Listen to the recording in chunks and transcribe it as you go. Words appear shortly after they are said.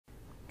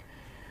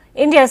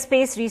India's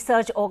space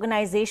research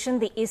organization,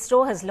 the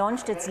ISRO, has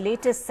launched its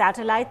latest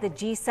satellite, the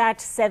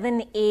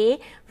GSAT-7A,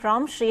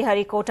 from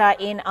Sriharikota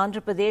in Andhra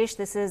Pradesh.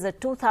 This is a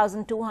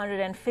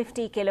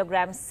 2,250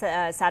 kilogram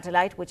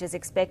satellite, which is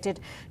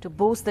expected to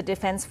boost the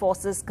Defence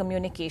Forces'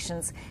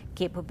 communications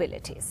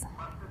capabilities.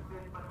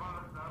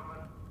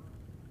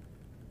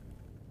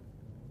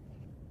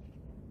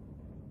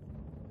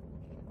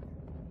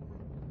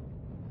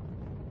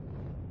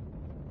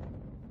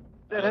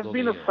 There has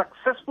been a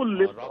successful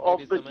lift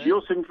of the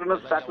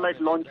geosynchronous satellite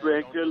launch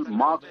vehicle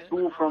Mark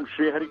II from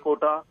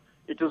Sriharikota.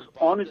 It is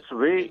on its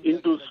way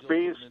into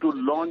space to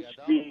launch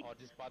the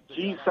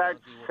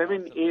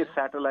GSAT-7A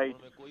satellite,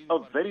 a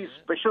very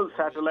special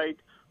satellite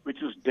which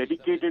is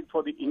dedicated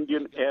for the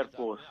Indian Air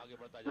Force.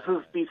 This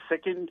is the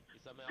second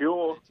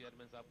pure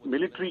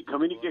military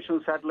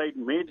communication satellite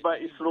made by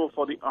ISRO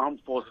for the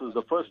armed forces.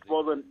 The first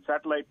was a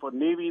satellite for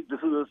Navy. This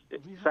is a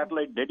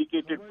satellite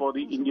dedicated for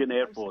the Indian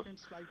Air Force.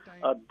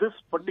 This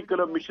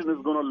particular mission is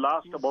going to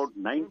last about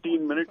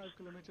 19 minutes.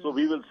 So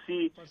we will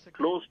see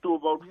close to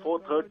about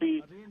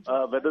 4:30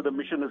 whether the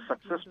mission is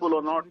successful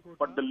or not.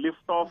 But the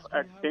liftoff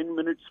at 10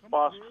 minutes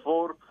past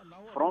 4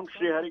 from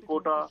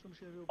Sriharikota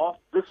of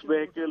this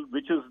vehicle,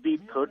 which is the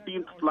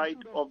 13th flight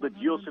of the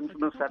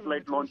geosynchronous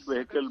satellite launch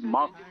vehicle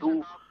Mark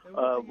II,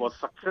 was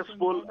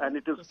successful, and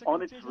it is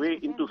on its way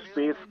into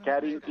space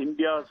carrying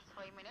India's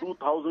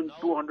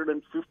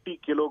 2,250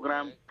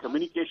 kilogram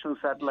communication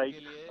satellite,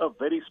 a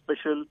very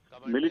special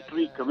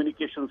military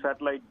communication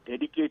satellite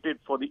dedicated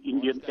for the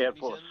Indian Air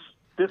Force.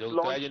 This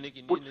launch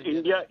puts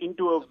India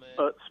into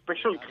a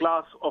special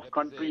class of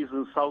countries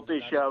in South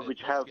Asia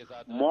which have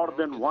more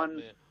than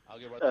one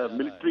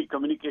military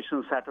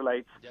communication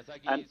satellites,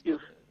 and is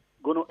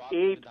going to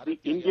aid the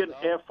Indian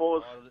Air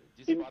Force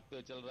in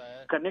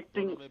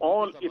connecting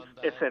all its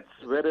assets,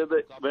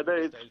 whether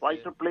it's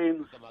fighter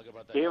planes,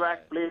 AVAC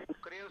planes,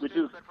 which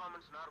is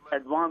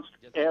advanced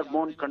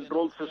air-borne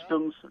control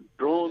systems,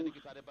 drones,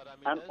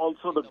 and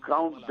also the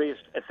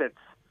ground-based assets.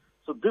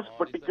 So this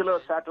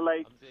particular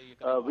satellite,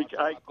 which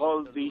I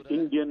call the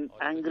Indian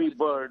Angry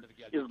Bird,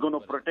 is going to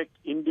protect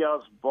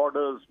India's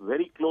borders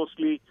very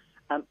closely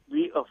and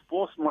be a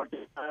force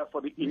multiplier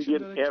for the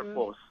Indian Air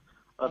Force.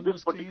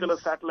 This particular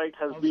satellite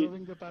has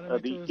been,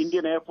 the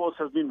Indian Air Force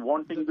has been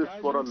wanting this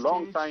for a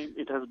long time.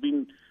 It has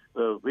been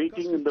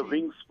waiting in the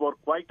wings for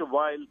quite a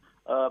while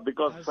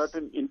because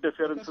certain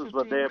interferences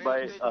were there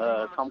by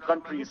some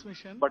countries.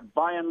 But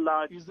by and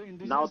large,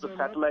 now the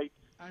satellite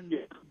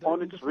is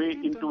on its way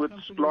into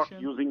its slot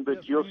using the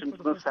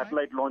geosynchronous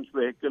satellite launch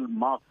vehicle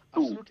Mark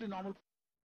II.